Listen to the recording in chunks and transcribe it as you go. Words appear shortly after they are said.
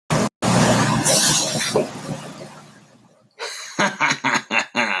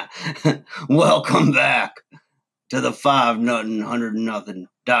Welcome back to the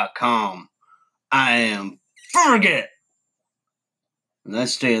 5nothing100nothing.com. I am Ferget, and that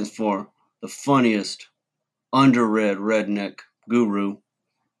stands for the funniest underread redneck guru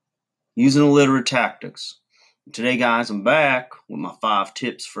using illiterate tactics. Today, guys, I'm back with my 5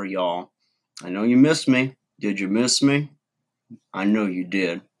 tips for y'all. I know you missed me. Did you miss me? I know you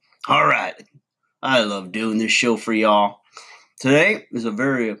did. All right. I love doing this show for y'all. Today is a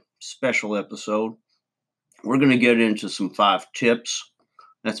very special episode. We're going to get into some 5 tips.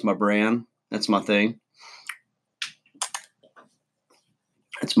 That's my brand. That's my thing.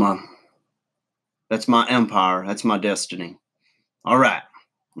 That's my empire. That's my destiny. All right.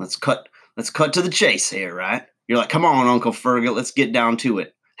 Let's cut to the chase here, right? You're like, come on, Uncle Fergus, let's get down to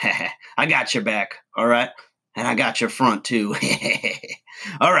it. I got your back, all right? And I got your front, too.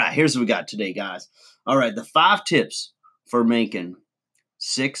 All right, here's what we got today, guys. All right, the 5 tips for making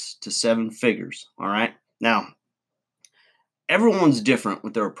 6 to 7 figures, all right? Now, everyone's different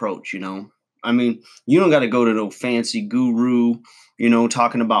with their approach, I mean, you don't got to go to no fancy guru,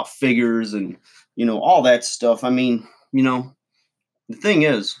 talking about figures and, all that stuff. I mean, the thing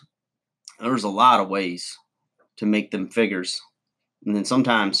is, there's a lot of ways to make them figures. And then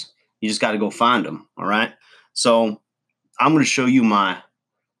sometimes you just got to go find them, all right? So I'm going to show you my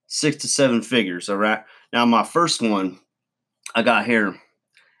 6 to 7 figures, all right? Now, my first one I got here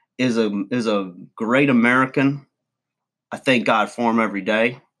is a great American. I thank God for him every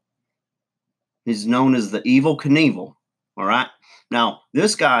day. He's known as the Evil Knievel, all right? Now,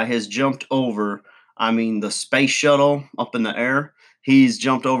 this guy has jumped over, the space shuttle up in the air. He's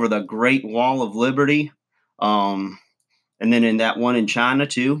jumped over the Great Wall of Liberty, and then in that one in China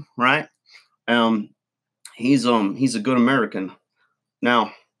too, right? He's a good American.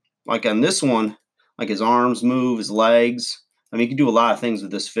 Now, like on this one, like his arms move, his legs. You can do a lot of things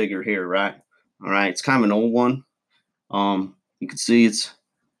with this figure here, right? All right, it's kind of an old one. You can see it's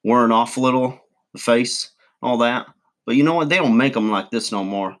wearing off a little, the face, all that. But you know what? They don't make them like this no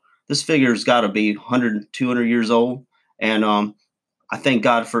more. This figure's got to be 100, 200 years old, and I thank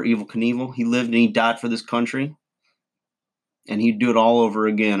God for Evil Knievel. He lived and he died for this country. And he'd do it all over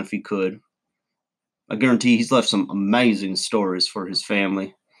again if he could. I guarantee he's left some amazing stories for his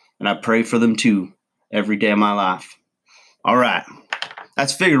family. And I pray for them too every day of my life. All right.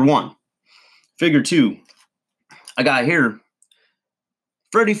 That's figure 1. Figure 2. I got here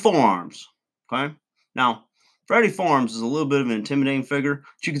Freddy Forearms. Okay. Now, Freddy Forearms is a little bit of an intimidating figure.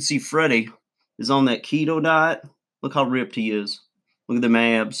 But you can see Freddy is on that keto diet. Look how ripped he is. Look at them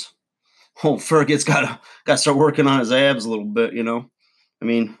abs. Oh, Fergit's got to start working on his abs a little bit,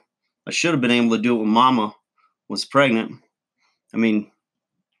 I should have been able to do it when Mama was pregnant.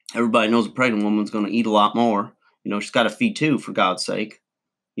 Everybody knows a pregnant woman's going to eat a lot more. She's got to feed too, for God's sake.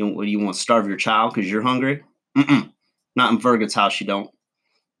 You want to starve your child because you're hungry? Not in Fergit's house, you don't.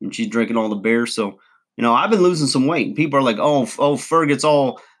 And she's drinking all the beer. So, I've been losing some weight. People are like, oh, Fergit's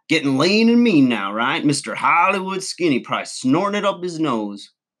all getting lean and mean now, right? Mr. Hollywood Skinny Price snorting it up his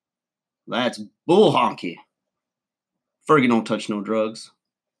nose. That's bull honky. Fergie don't touch no drugs.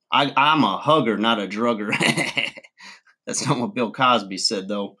 I'm a hugger, not a drugger. That's not what Bill Cosby said,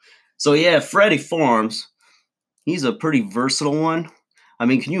 though. So, yeah, Freddy Forearms, he's a pretty versatile one.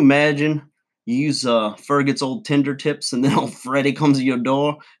 Can you imagine? You use Fergit's old Tinder tips, and then old Freddy comes to your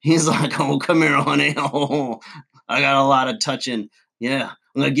door. He's like, oh, come here, honey. Oh, I got a lot of touching. Yeah,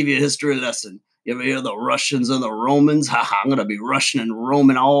 I'm going to give you a history lesson. You ever hear the Russians and the Romans? I'm going to be Russian and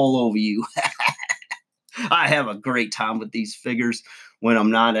Roman all over you. I have a great time with these figures when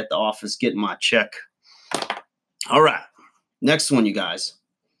I'm not at the office getting my check. All right. Next one, you guys.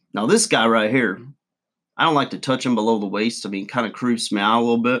 Now, this guy right here, I don't like to touch him below the waist. Kind of creeps me out a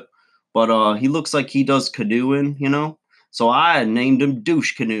little bit. But he looks like he does canoeing, So I named him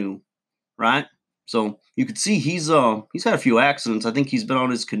Douche Canoe, right? So you can see he's had a few accidents. I think he's been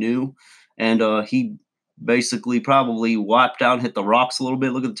on his canoe. And he basically probably wiped out and hit the rocks a little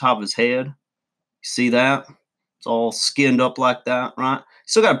bit. Look at the top of his head. You see that? It's all skinned up like that, right?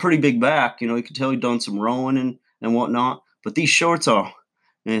 Still got a pretty big back. You can tell he's done some rowing and whatnot. But these shorts are,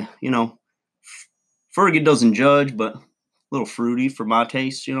 Fergie doesn't judge, but a little fruity for my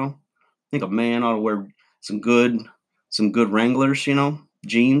taste, I think a man ought to wear some good Wranglers,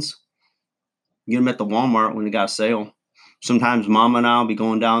 jeans. You get them at the Walmart when they got a sale. Sometimes Mama and I'll be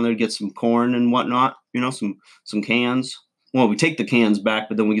going down there to get some corn and whatnot, some cans. Well, we take the cans back,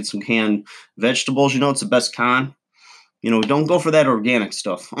 but then we get some canned vegetables. It's the best kind. Don't go for that organic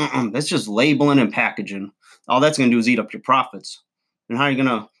stuff. That's just labeling and packaging. All that's going to do is eat up your profits. And how are you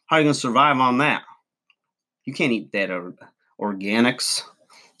going to survive on that? You can't eat that organics.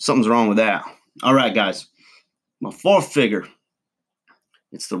 Something's wrong with that. All right, guys. My fourth figure.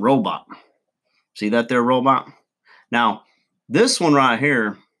 It's the robot. See that there, robot? Now, this one right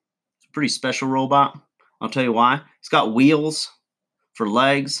here is a pretty special robot. I'll tell you why. It's got wheels for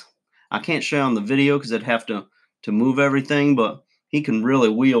legs. I can't show you on the video because I'd have to move everything, but he can really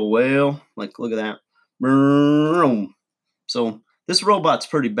wheel well. Like, look at that. Boom. So this robot's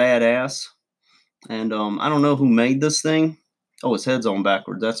pretty badass. And I don't know who made this thing. Oh, his head's on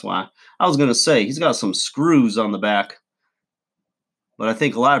backwards. That's why. I was going to say, he's got some screws on the back. But I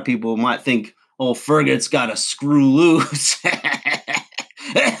think a lot of people might think, oh, Fergit's got a screw loose.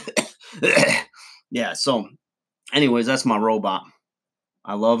 Yeah, so anyways, that's my robot.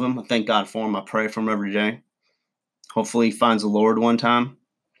 I love him. I thank God for him. I pray for him every day. Hopefully he finds the Lord one time.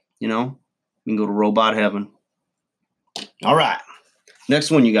 You know, you can go to robot heaven. All right.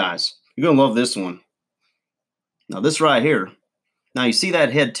 Next one, you guys. You're going to love this one. Now, this right here. Now, you see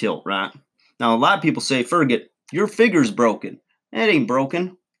that head tilt, right? Now, a lot of people say, Fergit, your figure's broken. That ain't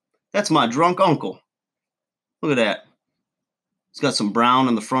broken. That's my drunk uncle. Look at that. He's got some brown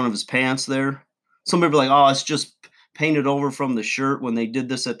in the front of his pants there. Some people are like, oh, it's just painted over from the shirt when they did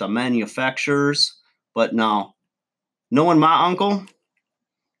this at the manufacturers. But no. Knowing my uncle,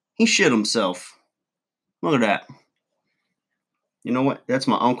 he shit himself. Look at that. You know what? That's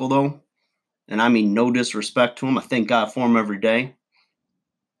my uncle, though. And I mean no disrespect to him. I thank God for him every day.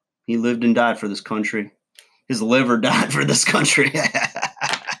 He lived and died for this country. His liver died for this country.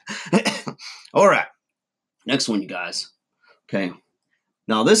 All right. Next one, you guys. Okay.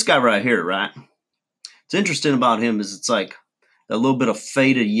 Now, this guy right here, right? What's interesting about him is it's like a little bit of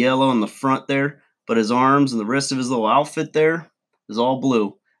faded yellow in the front there, but his arms and the rest of his little outfit there is all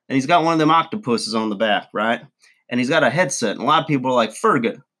blue. And he's got one of them octopuses on the back, right? And he's got a headset. And a lot of people are like,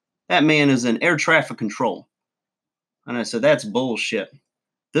 Fergit, that man is in air traffic control. And I said, that's bullshit.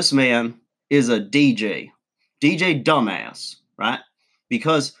 This man is a DJ. DJ dumbass, right?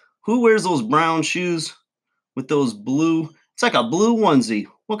 Because who wears those brown shoes with those blue? It's like a blue onesie.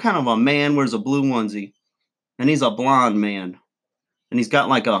 What kind of a man wears a blue onesie? And he's a blonde man. And he's got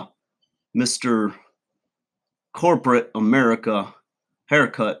like a Mr. Corporate America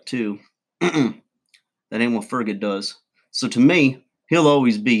haircut, too. That ain't what Fergit does. So to me, he'll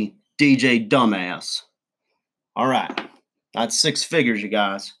always be DJ dumbass. All right. That's 6 figures, you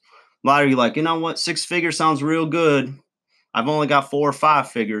guys. A lot of you are like, you know what? 6 figures sounds real good. I've only got 4 or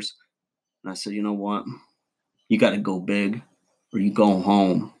 5 figures. And I said, you know what? You got to go big or you go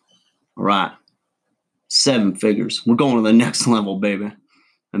home. All right. 7 figures. We're going to the next level, baby.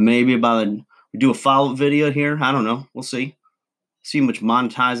 And maybe we do a follow-up video here. I don't know. We'll see. See how much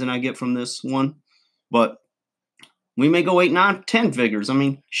monetizing I get from this one. But we may go 8, 9, 10 figures. I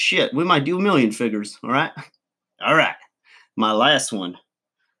mean, shit. We might do 1 million figures. All right. All right. My last one.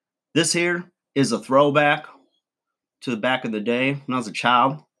 This here is a throwback to the back of the day when I was a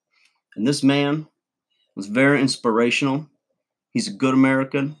child. And this man was very inspirational. He's a good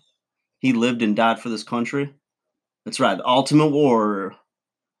American. He lived and died for this country. That's right. The ultimate warrior.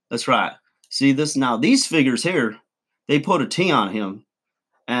 That's right. See this? Now, these figures here, they put a T on him.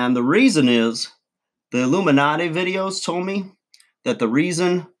 And the reason is the Illuminati videos told me that the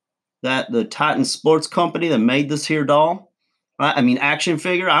reason that the Titan Sports Company that made this here doll, right? I mean, action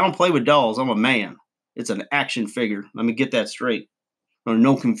figure. I don't play with dolls. I'm a man. It's an action figure. Let me get that straight.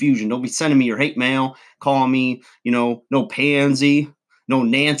 No confusion. Don't be sending me your hate mail, calling me, no pansy, no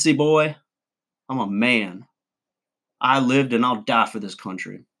Nancy boy. I'm a man. I lived and I'll die for this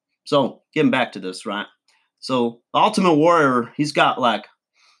country. So, getting back to this, right? So, the Ultimate Warrior, he's got like,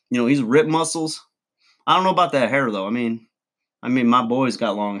 he's rib muscles. I don't know about that hair, though. I mean, my boy's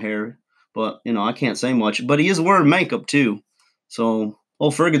got long hair, but, I can't say much. But he is wearing makeup, too. So,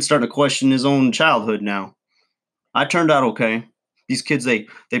 old Fergit's starting to question his own childhood now. I turned out okay. These kids, they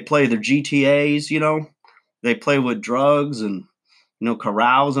play their GTAs, They play with drugs and,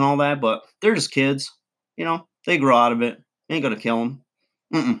 carouse and all that, but they're just kids. They grow out of it. Ain't gonna kill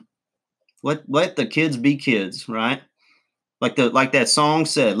them. Let the kids be kids, right? Like that song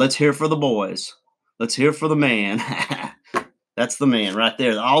said, let's hear for the boys. Let's hear for the man. That's the man right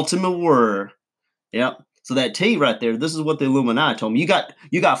there. The ultimate warrior. Yep. So that T right there, this is what the Illuminati told me. You got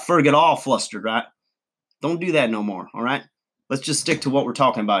Fergit all flustered, right? Don't do that no more, all right? Let's just stick to what we're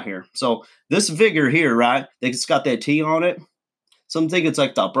talking about here. So this figure here, right? It's got that T on it. Some think it's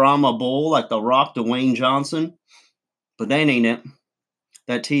like the Brahma Bull, like the Rock, Dwayne Johnson. But that ain't it.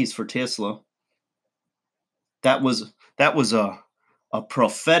 That T's for Tesla. That was a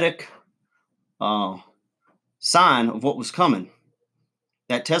prophetic sign of what was coming.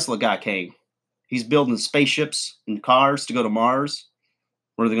 That Tesla guy came. He's building spaceships and cars to go to Mars,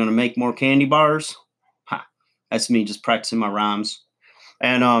 where they're going to make more candy bars. Ha, that's me just practicing my rhymes.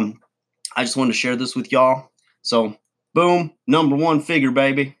 And I just wanted to share this with y'all. So, boom, number one figure,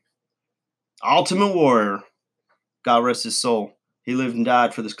 baby. Ultimate Warrior. God rest his soul. He lived and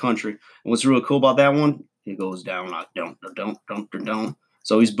died for this country. And what's really cool about that one, he goes down like don't.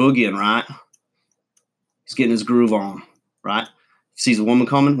 So he's boogieing, right? He's getting his groove on, right? Sees a woman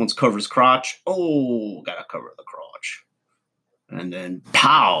coming, wants to cover his crotch. Oh, gotta cover the crotch. And then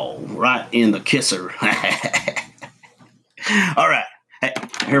pow, right in the kisser. All right. Hey,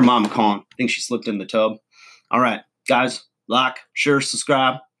 I hear Mama calling. I think she slipped in the tub. All right, guys, like, share,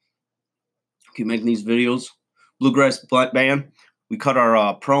 subscribe. Keep making these videos. Bluegrass Black Band. We cut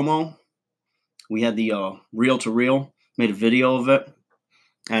our promo. We had the reel to reel. Made a video of it.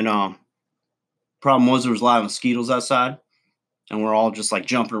 And problem was there was a lot of mosquitoes outside. And we're all just like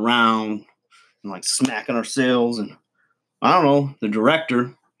jumping around and like smacking ourselves. And I don't know, the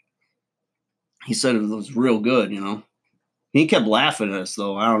director, he said it was real good, you know. He kept laughing at us,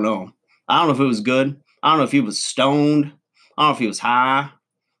 though. I don't know. I don't know if it was good. I don't know if he was stoned. I don't know if he was high,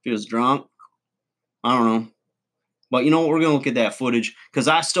 if he was drunk. I don't know. But you know what? We're going to look at that footage because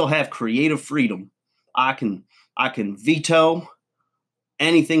I still have creative freedom. I can veto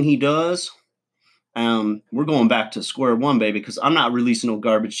anything he does. We're going back to square one, baby, because I'm not releasing no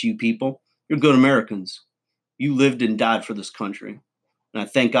garbage to you people. You're good Americans. You lived and died for this country. And I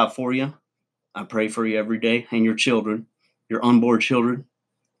thank God for you. I pray for you every day and your children, your unborn children,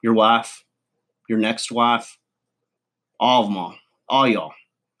 your wife, your next wife, all of them all y'all.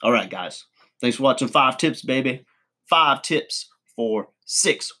 All right, guys. Thanks for watching 5 Tips, baby. 5 tips for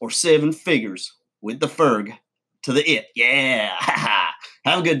 6 or 7 figures with the Ferg to the it. Yeah.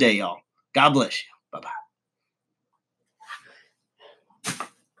 Have a good day, y'all. God bless you. Bye-bye.